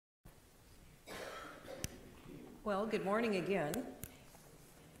Well, good morning again.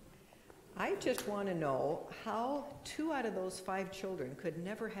 I just want to know how 2 out of those 5 children could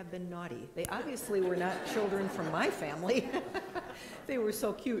never have been naughty. They obviously were not children from my family. They were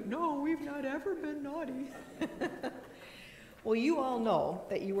so cute. No, we've not ever been naughty. Well, you all know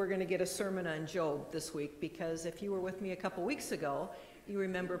that you were going to get a sermon on Job this week because if you were with me a couple weeks ago, you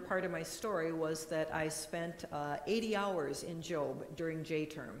remember part of my story was that I spent 80 hours in Job during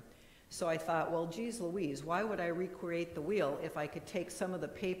J-term. So I thought, well, geez Louise, why would I recreate the wheel if I could take some of the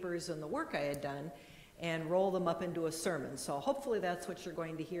papers and the work I had done and roll them up into a sermon? So hopefully that's what you're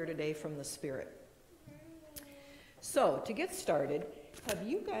going to hear today from the Spirit. So to get started, have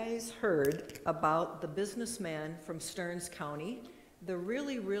you guys heard about the businessman from Stearns County, the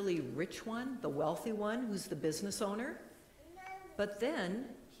really, really rich one, the wealthy one who's the business owner? But then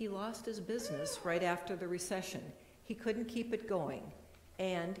he lost his business right after the recession. He couldn't keep it going.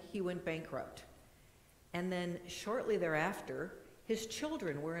 And he went bankrupt. And then shortly thereafter, his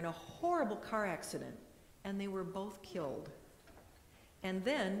children were in a horrible car accident, and they were both killed. And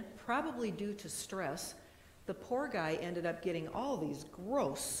then, probably due to stress, the poor guy ended up getting all these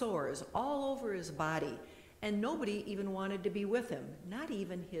gross sores all over his body, and nobody even wanted to be with him, not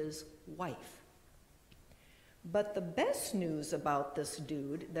even his wife. But the best news about this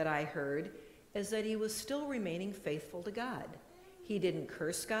dude that I heard is that he was still remaining faithful to God. He didn't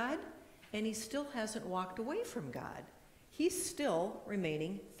curse God, and he still hasn't walked away from God. He's still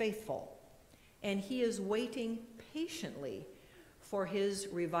remaining faithful. And he is waiting patiently for his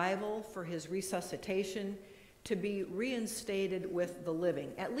revival, for his resuscitation, to be reinstated with the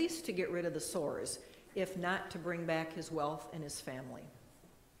living, at least to get rid of the sores, if not to bring back his wealth and his family.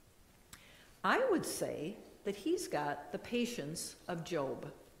 I would say that he's got the patience of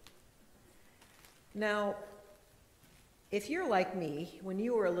Job. Now, if you're like me, when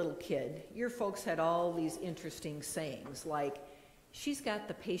you were a little kid, your folks had all these interesting sayings like, she's got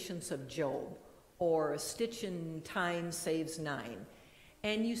the patience of Job, or a stitch in time saves 9.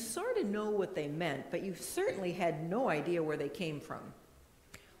 And you sort of know what they meant, but you certainly had no idea where they came from.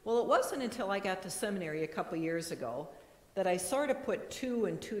 Well, it wasn't until I got to seminary a couple years ago that I sort of put 2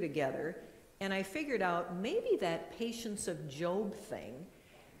 and 2 together, and I figured out maybe that patience of Job thing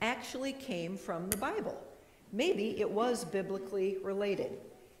actually came from the Bible. Maybe it was biblically related,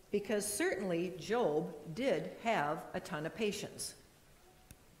 because certainly Job did have a ton of patience.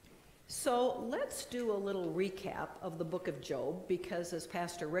 So let's do a little recap of the book of Job, because as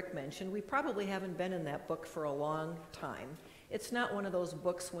Pastor Rick mentioned, we probably haven't been in that book for a long time. It's not one of those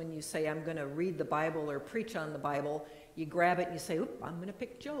books when you say, I'm going to read the Bible or preach on the Bible, you grab it and you say, oop, I'm going to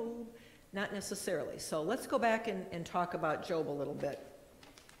pick Job. Not necessarily. So let's go back and talk about Job a little bit.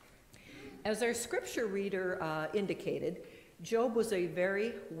 As our scripture reader indicated, Job was a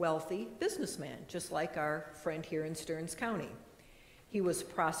very wealthy businessman, just like our friend here in Stearns County. He was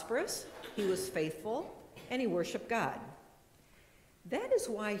prosperous, he was faithful, and he worshiped God. That is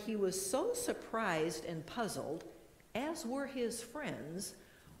why he was so surprised and puzzled, as were his friends,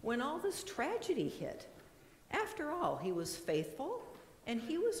 when all this tragedy hit. After all, he was faithful, and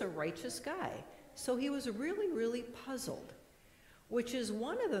he was a righteous guy, so he was really, really puzzled. Which is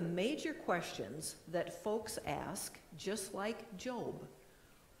one of the major questions that folks ask, just like Job.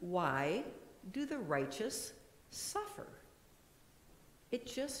 Why do the righteous suffer? It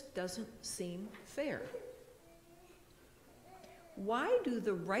just doesn't seem fair. Why do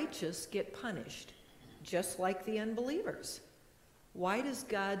the righteous get punished, just like the unbelievers? Why does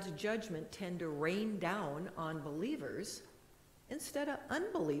God's judgment tend to rain down on believers instead of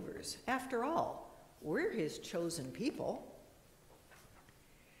unbelievers? After all, we're his chosen people.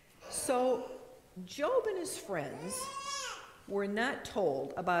 So Job and his friends were not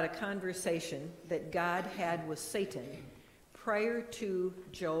told about a conversation that God had with Satan prior to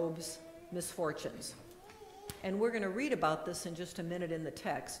Job's misfortunes. And we're going to read about this in just a minute in the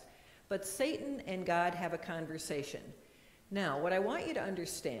text. But Satan and God have a conversation. Now, what I want you to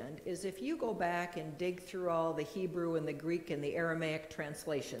understand is if you go back and dig through all the Hebrew and the Greek and the Aramaic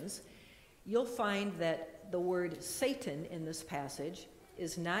translations, you'll find that the word Satan in this passage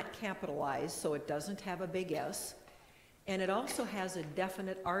is not capitalized, so it doesn't have a big S, and it also has a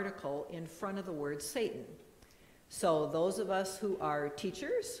definite article in front of the word Satan. So those of us who are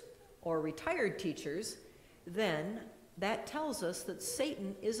teachers or retired teachers, then that tells us that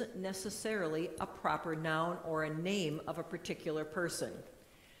Satan isn't necessarily a proper noun or a name of a particular person.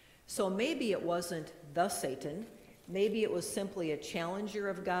 So maybe it wasn't the Satan, maybe it was simply a challenger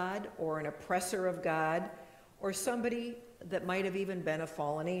of God or an oppressor of God or somebody that might have even been a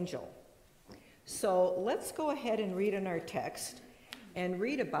fallen angel. So let's go ahead and read in our text and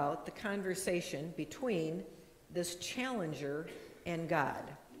read about the conversation between this challenger and God.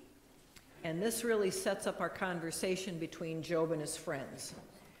 And this really sets up our conversation between Job and his friends.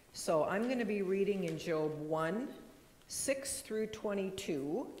 So I'm going to be reading in Job 1, 6 through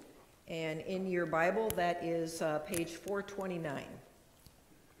 22. And in your Bible, that is page 429.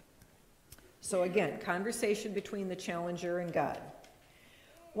 So again, conversation between the challenger and God.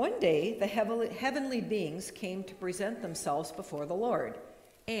 One day, the heavenly beings came to present themselves before the Lord,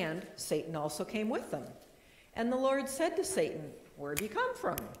 and Satan also came with them. And the Lord said to Satan, "Where have you come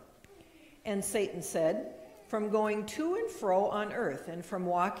from?" And Satan said, "From going to and fro on earth, and from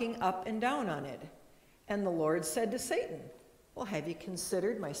walking up and down on it." And the Lord said to Satan, "Well, have you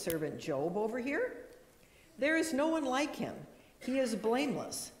considered my servant Job over here? There is no one like him. He is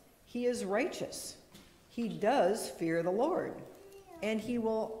blameless. He is righteous. He does fear the Lord, and he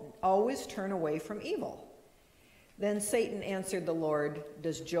will always turn away from evil." Then Satan answered the Lord,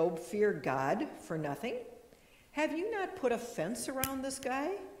 "Does Job fear God for nothing? Have you not put a fence around this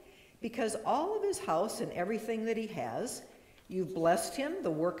guy? Because all of his house and everything that he has, you've blessed him,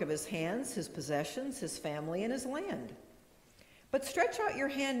 the work of his hands, his possessions, his family, and his land. But stretch out your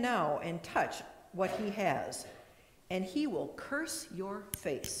hand now and touch what he has, and he will curse your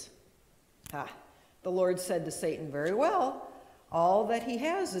face." The Lord said to Satan, "Very well, all that he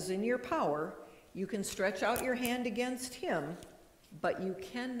has is in your power. You can stretch out your hand against him, but you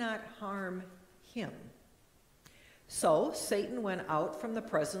cannot harm him." So Satan went out from the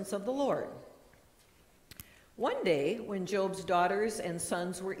presence of the Lord. One day, when Job's daughters and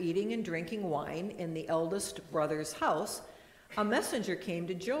sons were eating and drinking wine in the eldest brother's house, a messenger came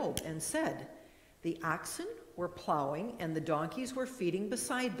to Job and said, "The oxen were plowing and the donkeys were feeding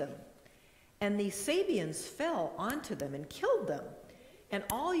beside them, and the Sabeans fell onto them and killed them, and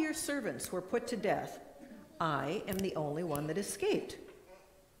all your servants were put to death. I am the only one that escaped."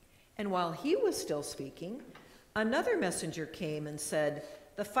 And while he was still speaking, another messenger came and said,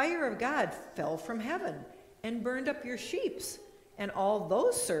 "The fire of God fell from heaven and burned up your sheep and all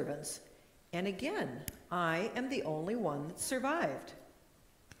those servants. And again, I am the only one that survived."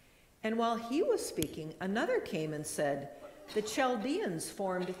 And while he was speaking, another came and said, "The Chaldeans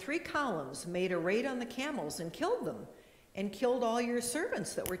formed 3 columns, made a raid on the camels and killed them, and killed all your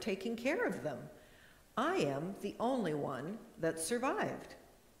servants that were taking care of them. I am the only one that survived."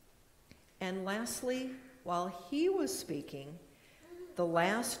 And lastly, while he was speaking, the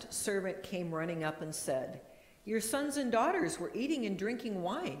last servant came running up and said, "Your sons and daughters were eating and drinking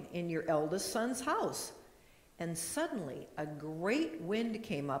wine in your eldest son's house." And suddenly a great wind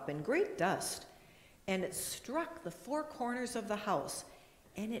came up and great dust, and it struck the 4 corners of the house,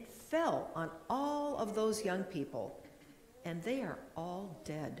 and it fell on all of those young people, and they are all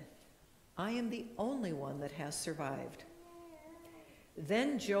dead. I am the only one that has survived.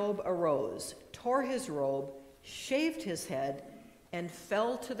 Then Job arose, tore his robe, shaved his head, and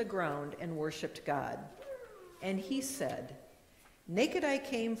fell to the ground and worshiped God. And he said, "Naked I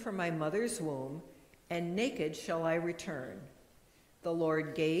came from my mother's womb, and naked shall I return. The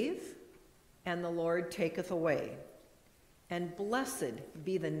Lord gave, and the Lord taketh away. And blessed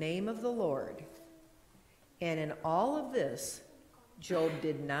be the name of the Lord." And in all of this, Job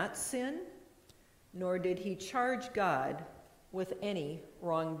did not sin, nor did he charge God with any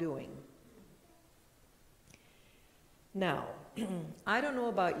wrongdoing. Now, I don't know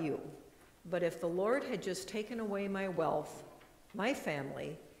about you, but if the Lord had just taken away my wealth, my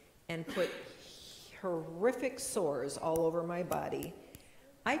family, and put horrific sores all over my body,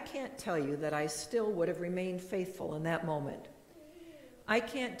 I can't tell you that I still would have remained faithful in that moment. I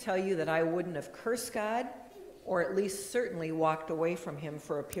can't tell you that I wouldn't have cursed God, or at least certainly walked away from him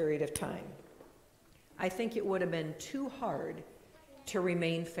for a period of time. I think it would have been too hard to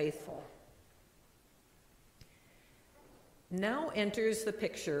remain faithful. Now enters the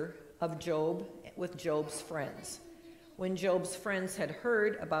picture of Job with Job's friends. When Job's friends had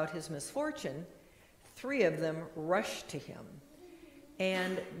heard about his misfortune, 3 of them rushed to him,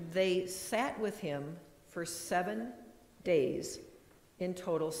 and they sat with him for 7 days in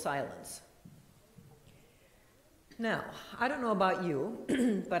total silence. Now, I don't know about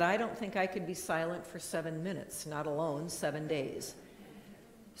you, but I don't think I could be silent for 7 minutes, not alone 7 days.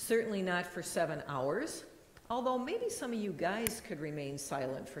 Certainly not for 7 hours, although maybe some of you guys could remain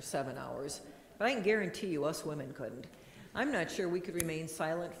silent for 7 hours, but I can guarantee you us women couldn't. I'm not sure we could remain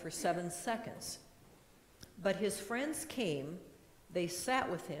silent for 7 seconds. But his friends came, they sat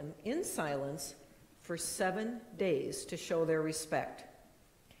with him in silence for 7 days to show their respect.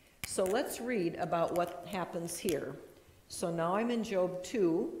 So let's read about what happens here. So now I'm in Job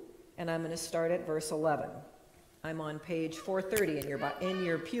 2, and I'm going to start at verse 11. I'm on page 430 in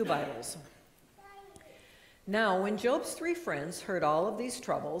your Pew Bibles. Now, when Job's 3 friends heard all of these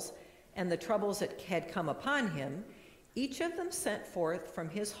troubles and the troubles that had come upon him, each of them sent forth from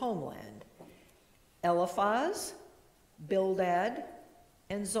his homeland Eliphaz, Bildad,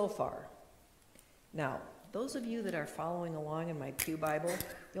 and Zophar. Now, those of you that are following along in my Pew Bible,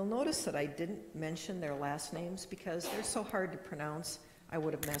 you'll notice that I didn't mention their last names because they're so hard to pronounce, I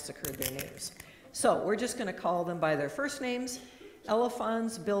would have massacred their names. So we're just going to call them by their first names,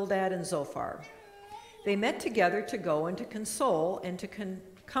 Eliphaz, Bildad, and Zophar. They met together to go and to console and to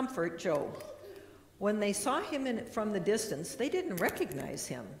comfort Job. When they saw him from the distance, they didn't recognize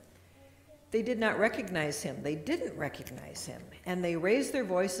him. They did not recognize him. They didn't recognize him. And they raised their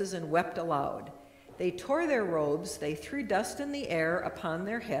voices and wept aloud. They tore their robes. They threw dust in the air upon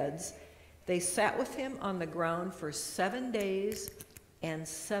their heads. They sat with him on the ground for 7 days and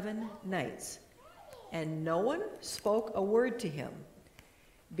 7 nights. And no one spoke a word to him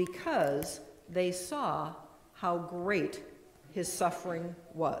because they saw how great his suffering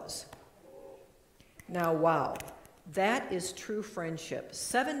was. Now, wow, that is true friendship.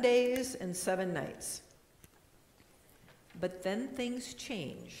 7 days and 7 nights. But then things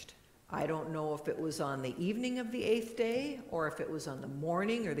changed. I don't know if it was on the evening of the 8th day or if it was on the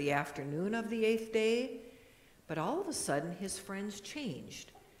morning or the afternoon of the 8th day, but all of a sudden his friends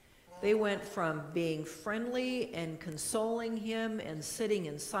changed. They went from being friendly and consoling him and sitting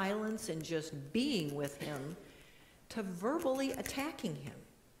in silence and just being with him to verbally attacking him,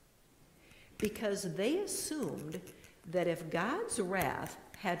 because they assumed that if God's wrath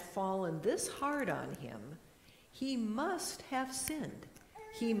had fallen this hard on him, he must have sinned.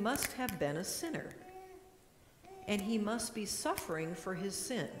 He must have been a sinner, and he must be suffering for his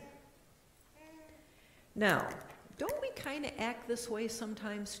sin. Now, don't we kind of act this way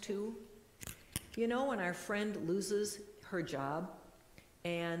sometimes too? You know, when our friend loses her job,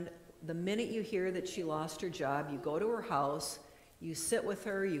 and the minute you hear that she lost her job, you go to her house, you sit with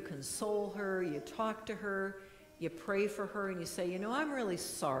her, you console her, you talk to her, you pray for her, and you say, you know, I'm really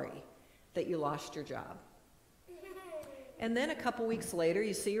sorry that you lost your job. And then a couple weeks later,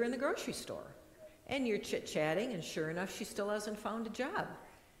 you see her in the grocery store, and you're chit-chatting, and sure enough, she still hasn't found a job.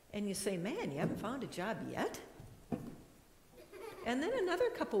 And you say, man, you haven't found a job yet? And then another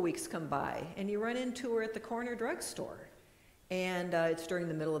couple weeks come by, and you run into her at the corner drugstore. And it's during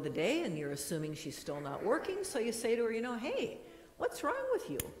the middle of the day, and you're assuming she's still not working, so you say to her, you know, hey, what's wrong with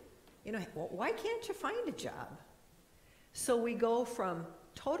you? You know, well, why can't you find a job? So we go from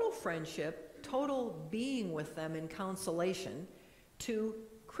total friendship, total being with them in consolation, to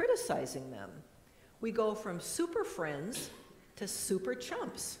criticizing them. We go from super friends to super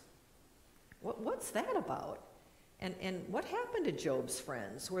chumps. What's that about? And what happened to Job's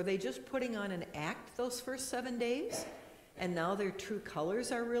friends? Were they just putting on an act those first 7 days? And now their true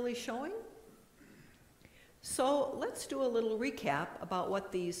colors are really showing? So let's do a little recap about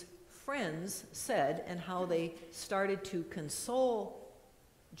what these friends said and how they started to console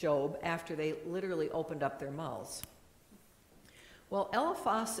Job after they literally opened up their mouths. Well,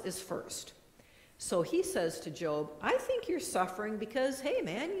 Eliphaz is first. So he says to Job, I think you're suffering because, hey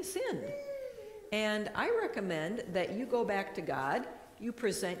man, you sinned. And I recommend that you go back to God, you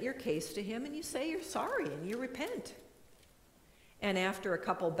present your case to him, and you say you're sorry and you repent. And after a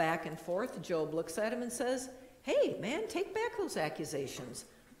couple back and forth, Job looks at him and says, hey man, take back those accusations.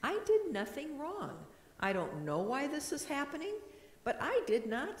 I did nothing wrong. I don't know why this is happening, but I did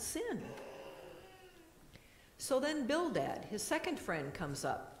not sin. So then Bildad, his second friend, comes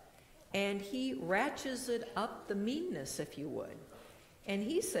up, and he ratchets it up the meanness, if you would. And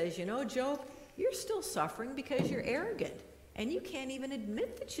he says, you know, Job, you're still suffering because you're arrogant, and you can't even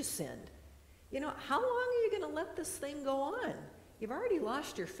admit that you sinned. You know, how long are you going to let this thing go on? You've already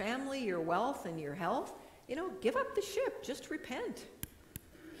lost your family, your wealth, and your health. You know, give up the ship, just repent.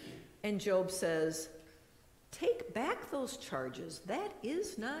 And Job says, take back those charges. That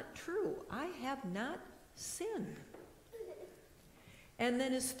is not true. I have not sinned. And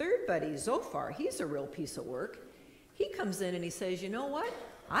then his third buddy, Zophar, he's a real piece of work. He comes in and he says, you know what?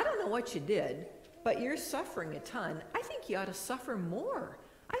 I don't know what you did, but you're suffering a ton. I think you ought to suffer more.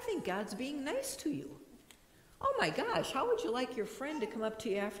 I think God's being nice to you. Oh my gosh, how would you like your friend to come up to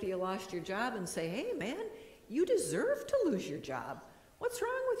you after you lost your job and say, hey man, you deserve to lose your job. What's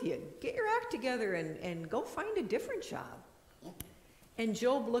wrong with you? Get your act together and go find a different job. And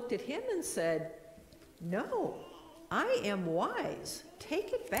Job looked at him and said, no, I am wise.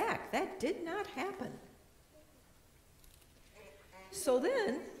 Take it back. That did not happen. So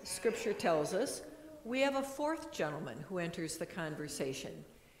then, Scripture tells us, we have a fourth gentleman who enters the conversation.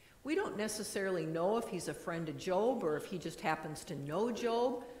 We don't necessarily know if he's a friend of Job or if he just happens to know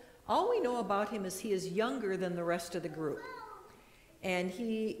Job. All we know about him is he is younger than the rest of the group. And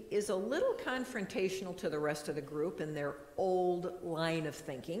he is a little confrontational to the rest of the group in their old line of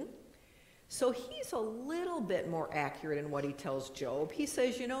thinking. So he's a little bit more accurate in what he tells Job. He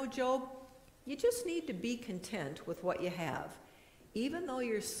says, you know, Job, you just need to be content with what you have. Even though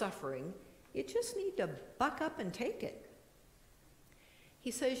you're suffering, you just need to buck up and take it.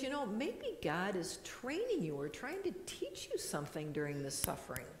 He says, you know, maybe God is training you or trying to teach you something during this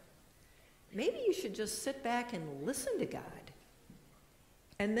suffering. Maybe you should just sit back and listen to God.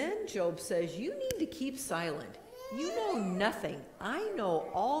 And then Job says, you need to keep silent. You know nothing. I know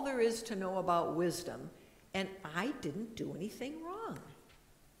all there is to know about wisdom, and I didn't do anything wrong.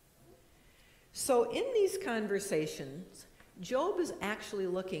 So in these conversations, Job is actually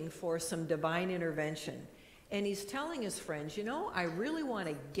looking for some divine intervention. And he's telling his friends, you know, I really want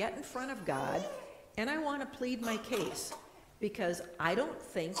to get in front of God, and I want to plead my case, because I don't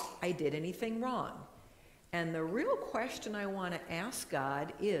think I did anything wrong. And the real question I want to ask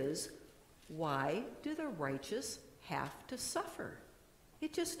God is, why do the righteous have to suffer?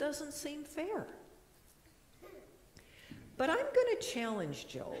 It just doesn't seem fair. But I'm going to challenge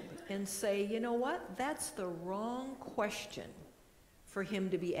Job and say, you know what? That's the wrong question for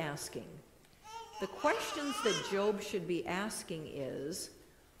him to be asking. The questions that Job should be asking is,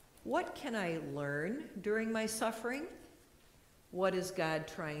 what can I learn during my suffering? What is God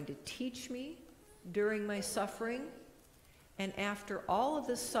trying to teach me during my suffering? And after all of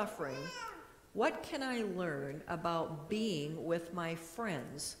this suffering, what can I learn about being with my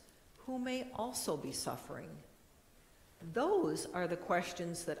friends who may also be suffering? Those are the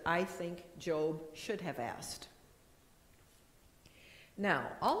questions that I think Job should have asked. Now,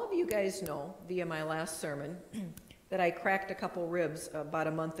 all of you guys know via my last sermon that I cracked a couple ribs about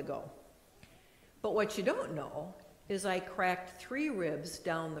a month ago. But what you don't know is I cracked 3 ribs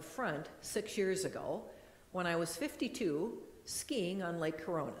down the front 6 years ago when I was 52 skiing on Lake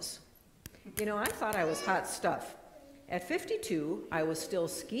Coronas. You know, I thought I was hot stuff. At 52, I was still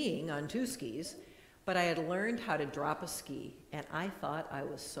skiing on 2 skis, but I had learned how to drop a ski, and I thought I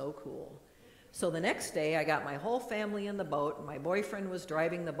was so cool. So the next day, I got my whole family in the boat, and my boyfriend was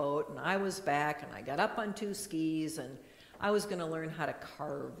driving the boat, and I was back, and I got up on 2 skis, and I was going to learn how to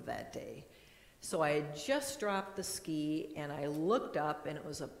carve that day. So I had just dropped the ski, and I looked up, and it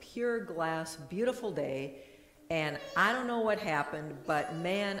was a pure glass, beautiful day, and I don't know what happened, but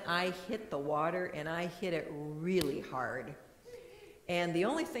man, I hit the water, and I hit it really hard. And the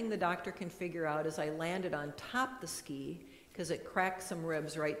only thing the doctor can figure out is I landed on top the ski because it cracked some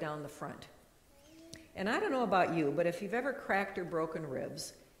ribs right down the front. And I don't know about you, but if you've ever cracked or broken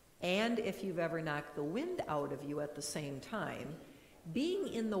ribs, and if you've ever knocked the wind out of you at the same time, being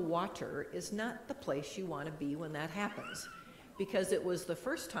in the water is not the place you want to be when that happens, because it was the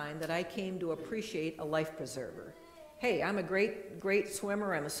first time that I came to appreciate a life preserver. Hey, I'm a great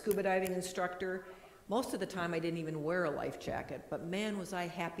swimmer. I'm a scuba diving instructor. Most of the time I didn't even wear a life jacket, but man, was I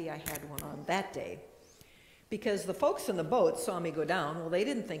happy I had one on that day. Because the folks in the boat saw me go down. Well, they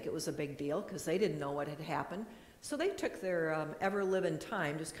didn't think it was a big deal because they didn't know what had happened. So they took their ever-living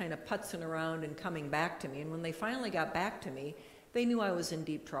time just kind of putzing around and coming back to me. And when they finally got back to me, they knew I was in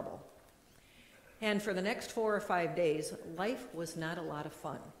deep trouble. And for the next 4 or 5 days, life was not a lot of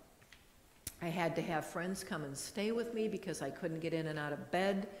fun. I had to have friends come and stay with me because I couldn't get in and out of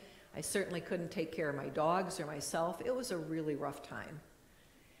bed. I certainly couldn't take care of my dogs or myself. It was a really rough time.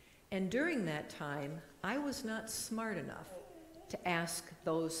 And during that time, I was not smart enough to ask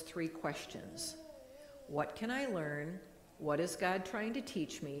those 3 questions. What can I learn? What is God trying to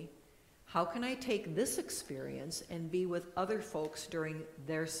teach me? How can I take this experience and be with other folks during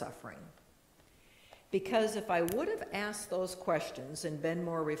their suffering? Because if I would have asked those questions and been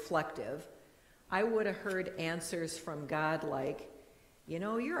more reflective, I would have heard answers from God like, you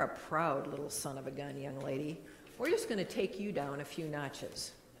know, you're a proud little son of a gun, young lady. We're just going to take you down a few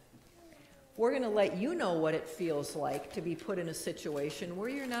notches. We're going to let you know what it feels like to be put in a situation where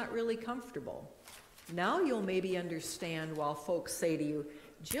you're not really comfortable. Now you'll maybe understand while folks say to you,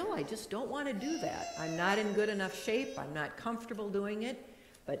 Jill, I just don't want to do that. I'm not in good enough shape. I'm not comfortable doing it.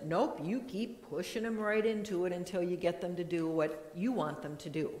 But nope, you keep pushing them right into it until you get them to do what you want them to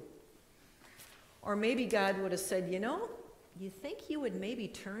do. Or maybe God would have said, you know, you think you would maybe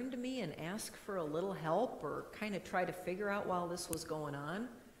turn to me and ask for a little help or kind of try to figure out while this was going on?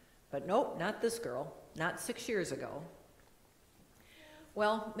 But nope, not this girl, not 6 years ago.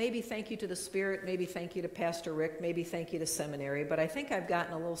 Well, maybe thank you to the Spirit, maybe thank you to Pastor Rick, maybe thank you to seminary, but I think I've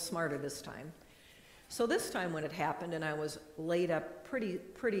gotten a little smarter this time. So this time when it happened and I was laid up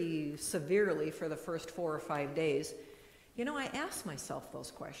pretty severely for the first 4 or 5 days, You know, I ask myself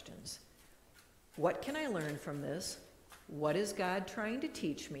those questions. What can I learn from this? What is God trying to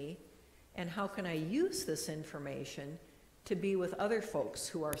teach me? And how can I use this information to be with other folks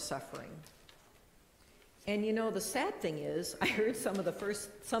who are suffering? And you know, the sad thing is, I heard some of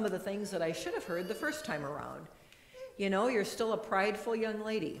the things that I should have heard the first time around. You know, you're still a prideful young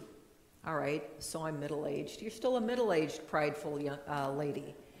lady. All right, so I'm middle-aged. You're still a middle-aged, prideful young,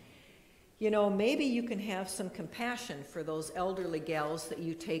 lady. You know, maybe you can have some compassion for those elderly gals that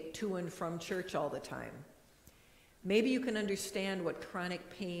you take to and from church all the time. Maybe you can understand what chronic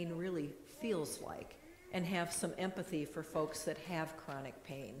pain really feels like and have some empathy for folks that have chronic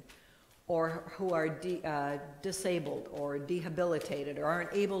pain or who are disabled or debilitated or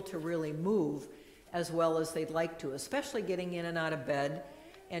aren't able to really move as well as they'd like to, especially getting in and out of bed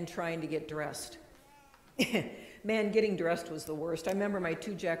and trying to get dressed. Man, getting dressed was the worst. I remember my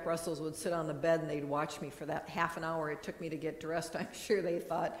 2 Jack Russells would sit on the bed and they'd watch me for that half an hour it took me to get dressed. I'm sure they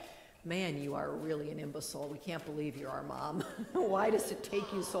thought, man, you are really an imbecile. We can't believe you're our mom. Why does it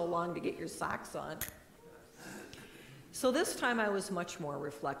take you so long to get your socks on? So this time I was much more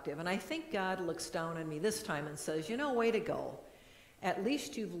reflective, and I think God looks down on me this time and says, you know, way to go. At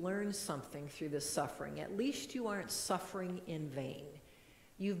least you've learned something through this suffering. At least you aren't suffering in vain.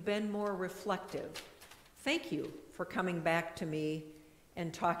 You've been more reflective. Thank you for coming back to me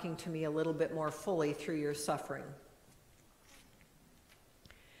and talking to me a little bit more fully through your suffering.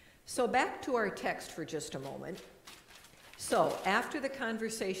 So back to our text for just a moment. So after the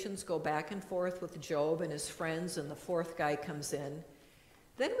conversations go back and forth with Job and his friends and the 4th guy comes in,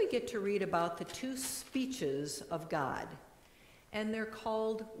 then we get to read about the 2 speeches of God. And they're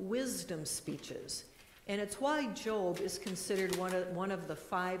called wisdom speeches. And it's why Job is considered one of the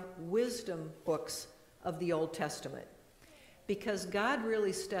 5 wisdom books of the Old Testament. Because God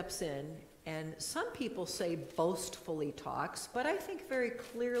really steps in, and some people say boastfully talks, but I think very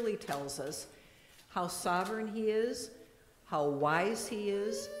clearly tells us how sovereign he is, how wise he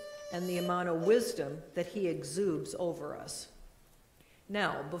is, and the amount of wisdom that he exudes over us.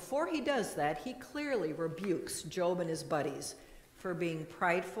 Now, before he does that, he clearly rebukes Job and his buddies for being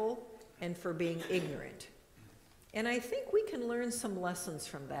prideful and for being ignorant. And I think we can learn some lessons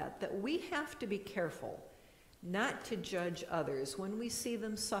from that we have to be careful not to judge others when we see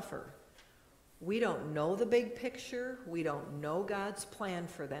them suffer. We don't know the big picture. We don't know God's plan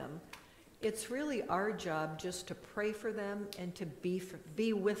for them. It's really our job just to pray for them and to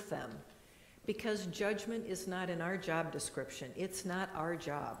be with them, because judgment is not in our job description. It's not our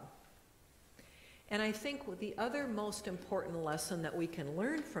job. And I think the other most important lesson that we can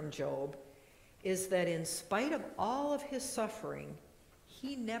learn from Job is that in spite of all of his suffering,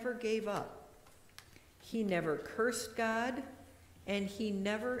 he never gave up. He never cursed God, and he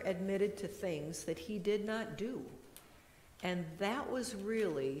never admitted to things that he did not do. And that was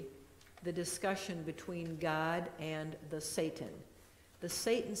really the discussion between God and the Satan. The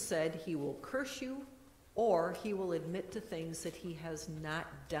Satan said he will curse you, or he will admit to things that he has not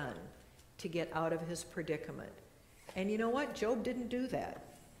done to get out of his predicament. And you know what? Job didn't do that.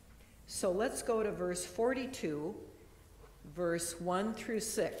 So let's go to verse 42, verse 1 through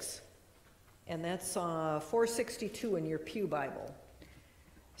 6. And that's 462 in your Pew Bible.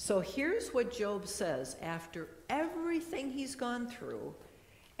 So here's what Job says after everything he's gone through,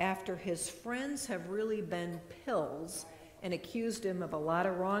 after his friends have really been pills and accused him of a lot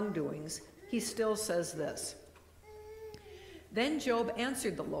of wrongdoings, he still says this. Then Job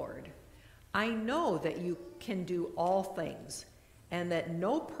answered the Lord, I know that you can do all things, and that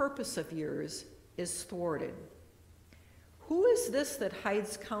no purpose of yours is thwarted. Who is this that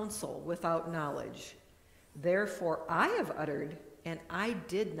hides counsel without knowledge? Therefore I have uttered, and I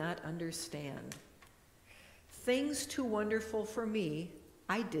did not understand. Things too wonderful for me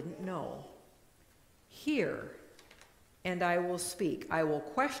I didn't know. Hear, and I will speak. I will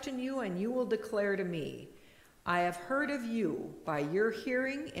question you, and you will declare to me. I have heard of you by your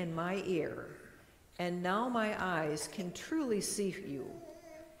hearing in my ear, and now my eyes can truly see you.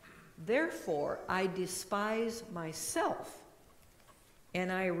 Therefore I despise myself,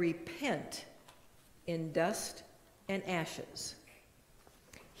 and I repent in dust and ashes.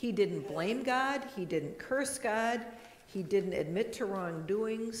 He didn't blame God. He didn't curse God. He didn't admit to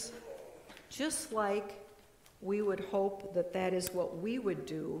wrongdoings, just like we would hope that that is what we would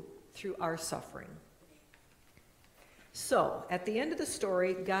do through our suffering. So, at the end of the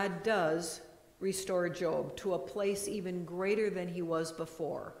story, God does restore Job to a place even greater than he was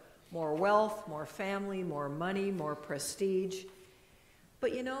before. More wealth, more family, more money, more prestige.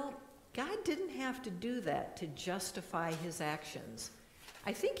 But you know, God didn't have to do that to justify his actions.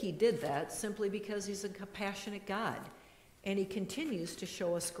 I think he did that simply because he's a compassionate God. and he continues to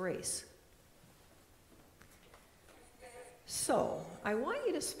show us grace. So, I want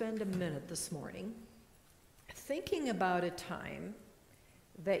you to spend a minute this morning thinking about a time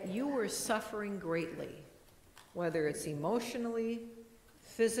that you were suffering greatly, whether it's emotionally,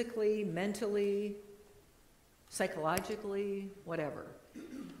 physically, mentally, psychologically, whatever.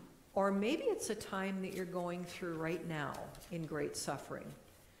 Or maybe it's a time that you're going through right now in great suffering.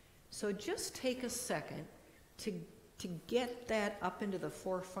 So just take a second to get that up into the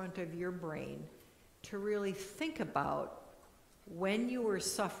forefront of your brain, to really think about when you were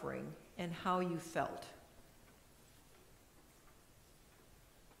suffering and how you felt.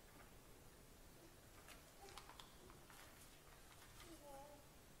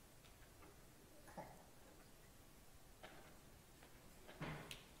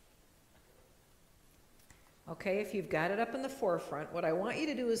 Okay, if you've got it up in the forefront, what I want you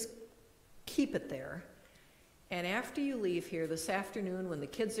to do is keep it there. And after you leave here this afternoon, when the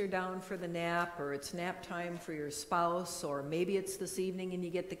kids are down for the nap, or it's nap time for your spouse, or maybe it's this evening and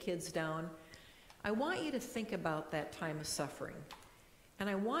you get the kids down, I want you to think about that time of suffering. And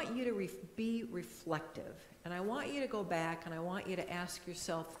I want you to be reflective. And I want you to go back and I want you to ask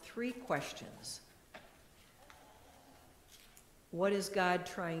yourself 3 questions. What is God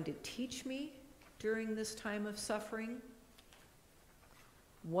trying to teach me during this time of suffering?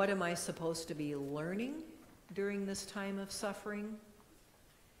 What am I supposed to be learning during this time of suffering?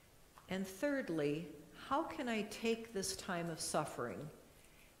 And thirdly, how can I take this time of suffering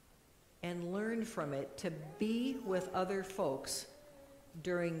and learn from it to be with other folks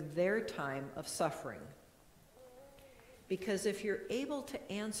during their time of suffering? Because if you're able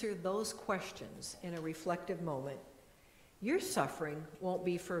to answer those questions in a reflective moment, your suffering won't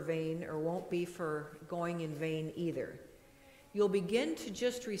be for vain, or won't be for going in vain either. You'll begin to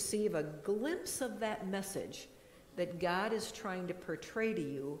just receive a glimpse of that message that God is trying to portray to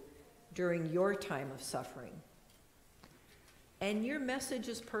you during your time of suffering. And your message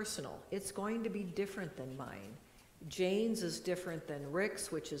is personal. It's going to be different than mine. Jane's is different than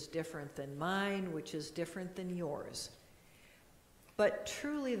Rick's, which is different than mine, which is different than yours. But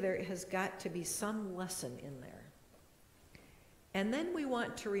truly there has got to be some lesson in there. And then we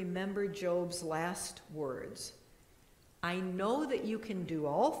want to remember Job's last words. I know that you can do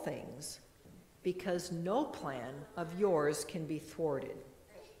all things, because no plan of yours can be thwarted.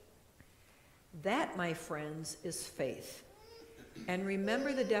 That, my friends, is faith. And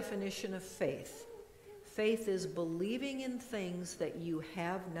remember the definition of faith. Faith is believing in things that you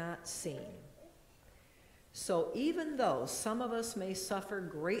have not seen. So even though some of us may suffer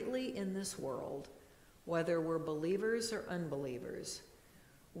greatly in this world, whether we're believers or unbelievers,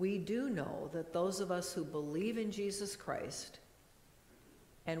 we do know that those of us who believe in Jesus Christ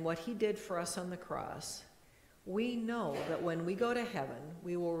and what he did for us on the cross, we know that when we go to heaven,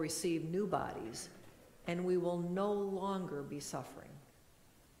 we will receive new bodies and we will no longer be suffering.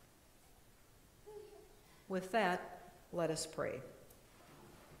 With that, let us pray.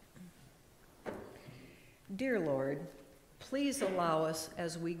 Dear Lord, please allow us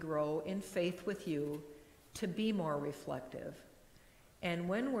as we grow in faith with you to be more reflective. And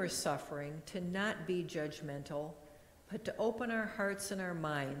when we're suffering, to not be judgmental, but to open our hearts and our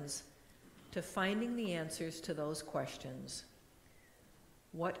minds to finding the answers to those questions.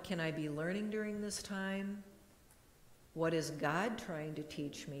 What can I be learning during this time? What is God trying to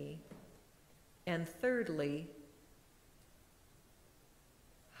teach me? And thirdly,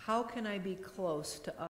 how can I be close to others?